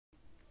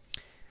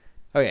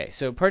Okay,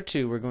 so part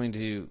two, we're going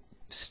to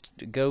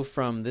go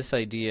from this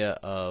idea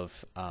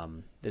of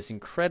this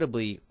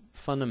incredibly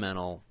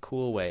fundamental,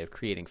 cool way of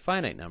creating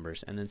finite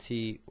numbers, and then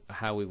see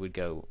how we would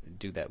go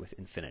do that with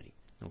infinity.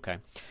 Okay,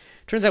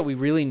 turns out we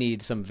really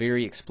need some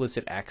very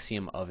explicit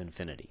axiom of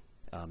infinity.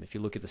 If you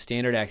look at the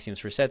standard axioms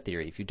for set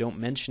theory, if you don't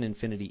mention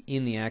infinity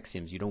in the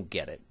axioms, you don't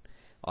get it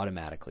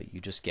automatically.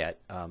 You just get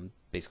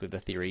basically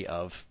the theory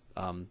of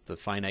the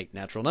finite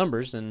natural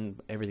numbers and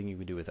everything you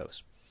can do with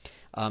those.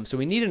 So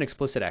we need an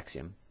explicit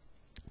axiom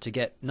to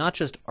get not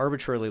just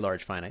arbitrarily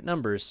large finite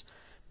numbers,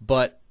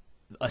 but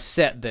a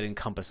set that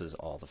encompasses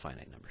all the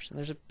finite numbers.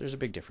 And there's a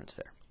big difference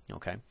there.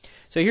 Okay,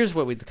 so here's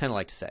what we'd kind of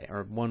like to say,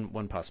 or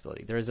one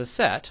possibility. There is a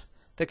set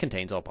that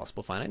contains all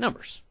possible finite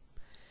numbers.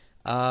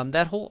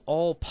 That whole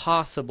all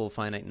possible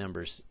finite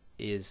numbers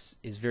is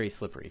very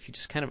slippery. If you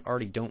just kind of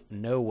already don't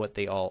know what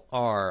they all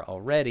are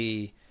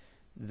already,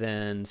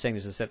 then saying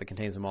there's a set that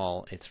contains them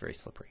all, it's very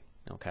slippery.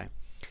 Okay.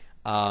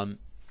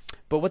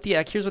 But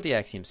here's what the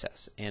axiom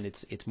says, and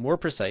it's more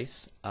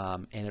precise,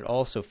 and it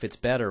also fits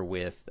better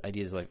with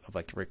ideas of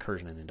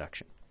recursion and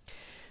induction.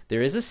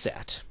 There is a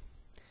set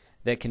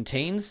that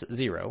contains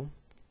 0,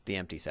 the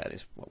empty set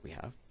is what we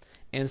have,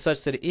 and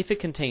such that if it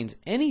contains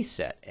any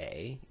set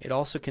A, it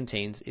also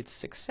contains its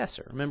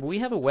successor. Remember, we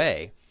have a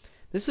way.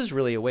 This is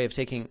really a way of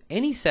taking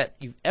any set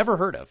you've ever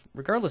heard of,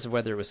 regardless of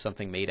whether it was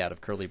something made out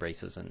of curly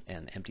braces and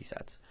empty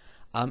sets,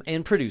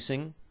 and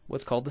producing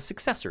what's called the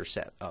successor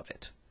set of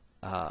it.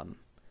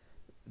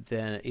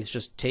 Then it's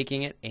just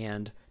taking it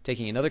and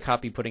taking another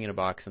copy, putting it in a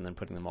box, and then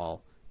putting them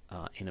all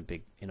in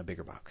a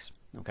bigger box.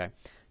 Okay,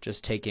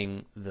 just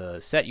taking the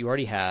set you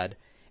already had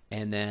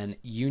and then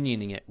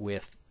unioning it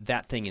with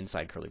that thing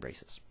inside curly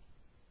braces.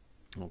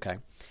 Okay,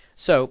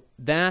 so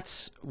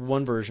that's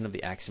one version of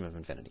the axiom of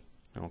infinity.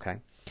 Okay,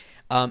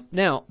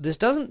 now this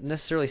doesn't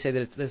necessarily say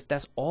that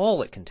that's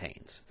all it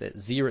contains. That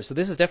 0. So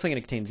this is definitely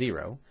going to contain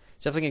 0.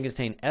 It's definitely going to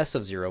contain s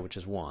of 0, which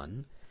is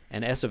 1.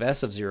 And s of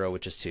s of 0,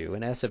 which is 2,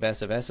 and s of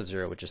s of s of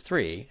 0, which is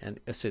 3, and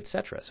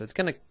etc. So it's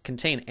going to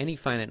contain any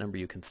finite number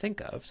you can think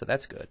of, so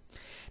that's good.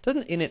 It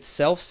doesn't in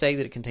itself say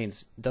that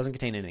it doesn't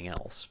contain anything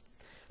else.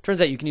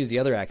 Turns out you can use the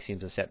other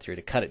axioms of set theory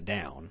to cut it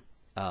down.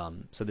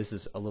 So this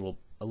is a little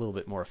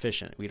bit more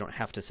efficient. We don't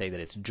have to say that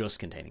it's just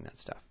containing that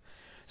stuff.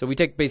 So we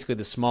take basically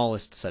the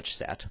smallest such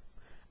set,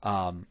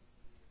 and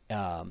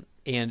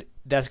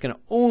that's going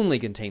to only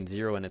contain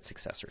 0 and its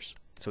successors.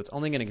 So it's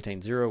only going to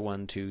contain 0,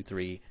 1, 2,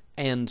 3,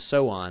 and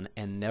so on,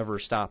 and never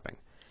stopping.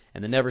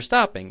 And the never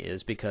stopping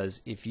is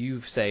because if you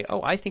say,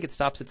 oh, I think it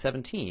stops at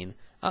 17,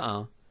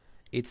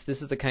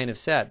 this is the kind of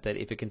set that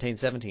if it contains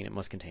 17, it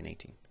must contain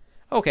 18.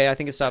 Okay, I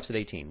think it stops at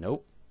 18.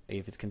 Nope.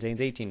 If it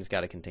contains 18, it's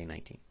got to contain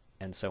 19,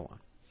 and so on.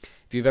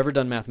 If you've ever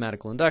done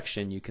mathematical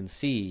induction, you can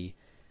see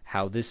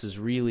how this is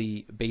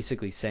really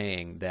basically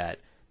saying that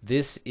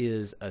this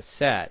is a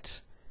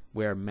set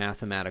where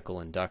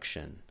mathematical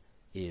induction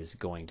is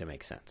going to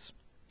make sense.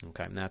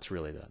 Okay, and that's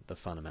really the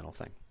fundamental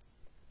thing.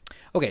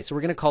 Okay, so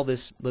we're going to call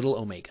this little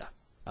omega,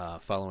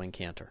 following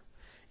Cantor,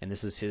 and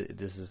this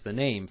is the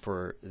name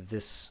for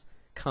this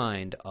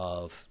kind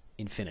of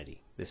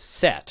infinity, this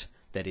set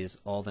that is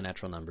all the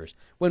natural numbers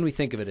when we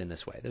think of it in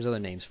this way. There's other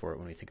names for it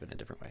when we think of it in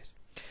different ways.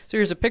 So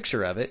here's a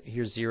picture of it.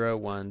 Here's 0,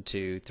 1,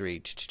 2,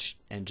 3,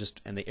 and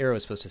the arrow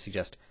is supposed to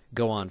suggest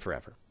go on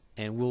forever.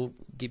 And we'll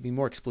be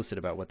more explicit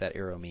about what that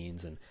arrow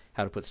means and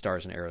how to put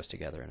stars and arrows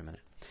together in a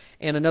minute.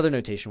 And another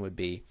notation would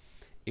be,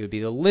 it would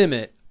be the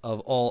limit of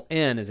all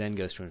n as n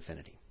goes to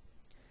infinity.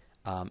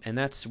 And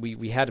that's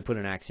we had to put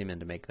an axiom in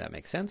to make that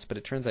make sense, but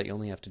it turns out you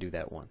only have to do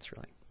that once,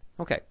 really.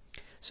 Okay,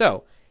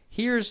 so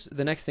here's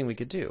the next thing we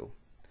could do.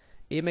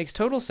 It makes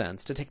total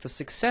sense to take the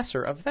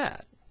successor of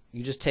that.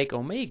 You just take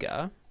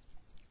omega,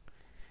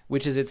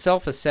 which is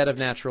itself a set of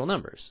natural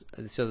numbers.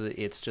 So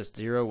that it's just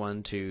 0,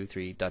 1, 2,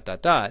 3, ...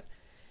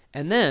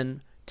 And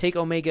then take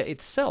omega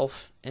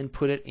itself and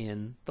put it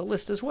in the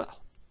list as well.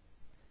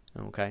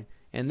 Okay?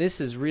 And this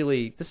is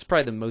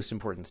probably the most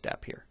important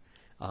step here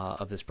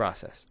of this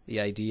process, the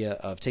idea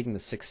of taking the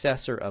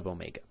successor of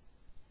omega.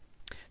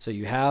 So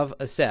you have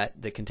a set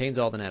that contains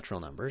all the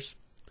natural numbers,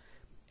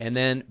 and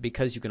then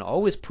because you can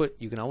always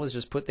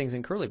just put things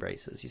in curly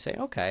braces, you say,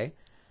 okay,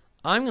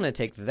 I'm going to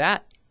take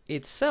that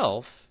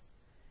itself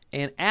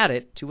and add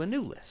it to a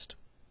new list.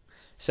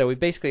 So we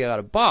basically got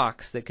a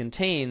box that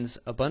contains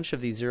a bunch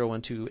of these 0,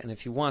 1, 2, and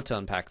if you want to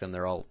unpack them,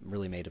 they're all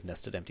really made of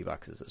nested empty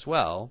boxes as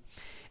well.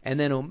 And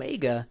then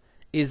omega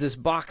is this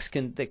box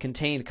that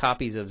contained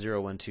copies of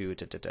 0, 1, 2,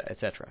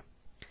 etc.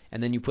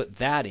 And then you put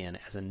that in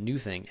as a new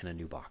thing in a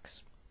new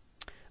box.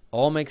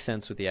 All makes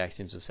sense with the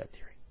axioms of set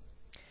theory.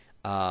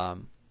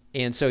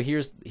 And so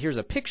here's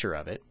a picture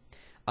of it.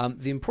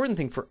 The important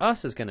thing for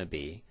us is going to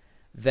be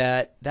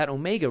that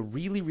omega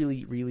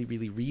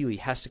really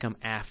has to come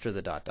after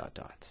the ...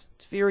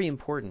 It's very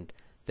important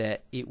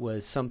that it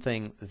was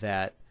something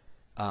that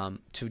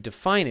to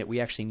define it, we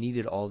actually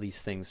needed all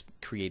these things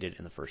created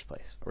in the first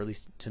place, or at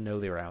least to know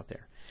they were out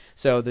there.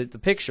 So the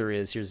picture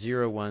is here's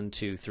 0, 1,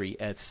 2, 3,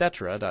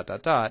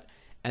 etc. ...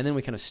 And then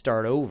we kind of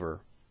start over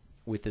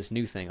with this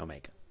new thing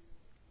omega.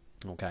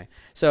 Okay,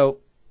 so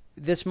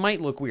this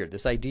might look weird.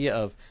 This idea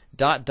of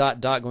dot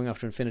dot dot going off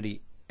to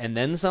infinity and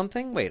then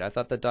something. Wait, I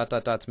thought that dot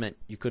dot dots meant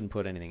you couldn't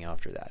put anything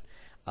after that.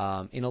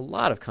 In a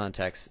lot of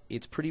contexts,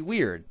 it's pretty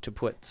weird to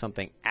put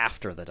something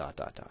after the dot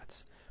dot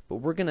dots. But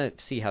we're going to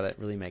see how that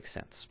really makes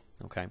sense.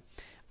 Okay,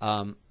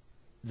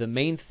 the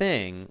main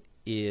thing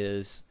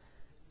is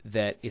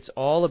that it's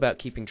all about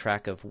keeping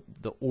track of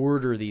the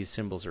order these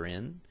symbols are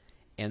in,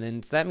 and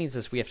then so that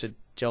means we have to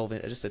delve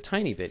in just a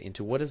tiny bit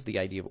into what does the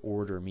idea of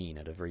order mean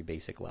at a very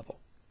basic level.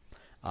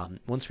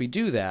 Once we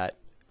do that,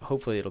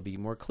 hopefully it'll be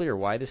more clear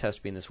why this has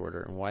to be in this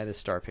order and why this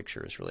star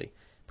picture is really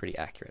pretty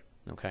accurate.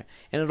 Okay,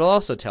 and it'll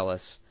also tell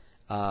us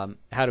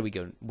how do we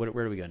go,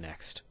 where do we go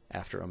next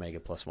after omega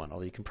plus 1,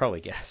 although you can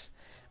probably guess.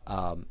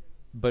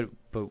 But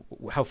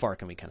how far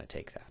can we kind of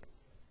take that?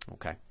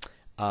 Okay,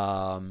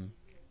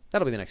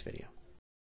 that'll be the next video.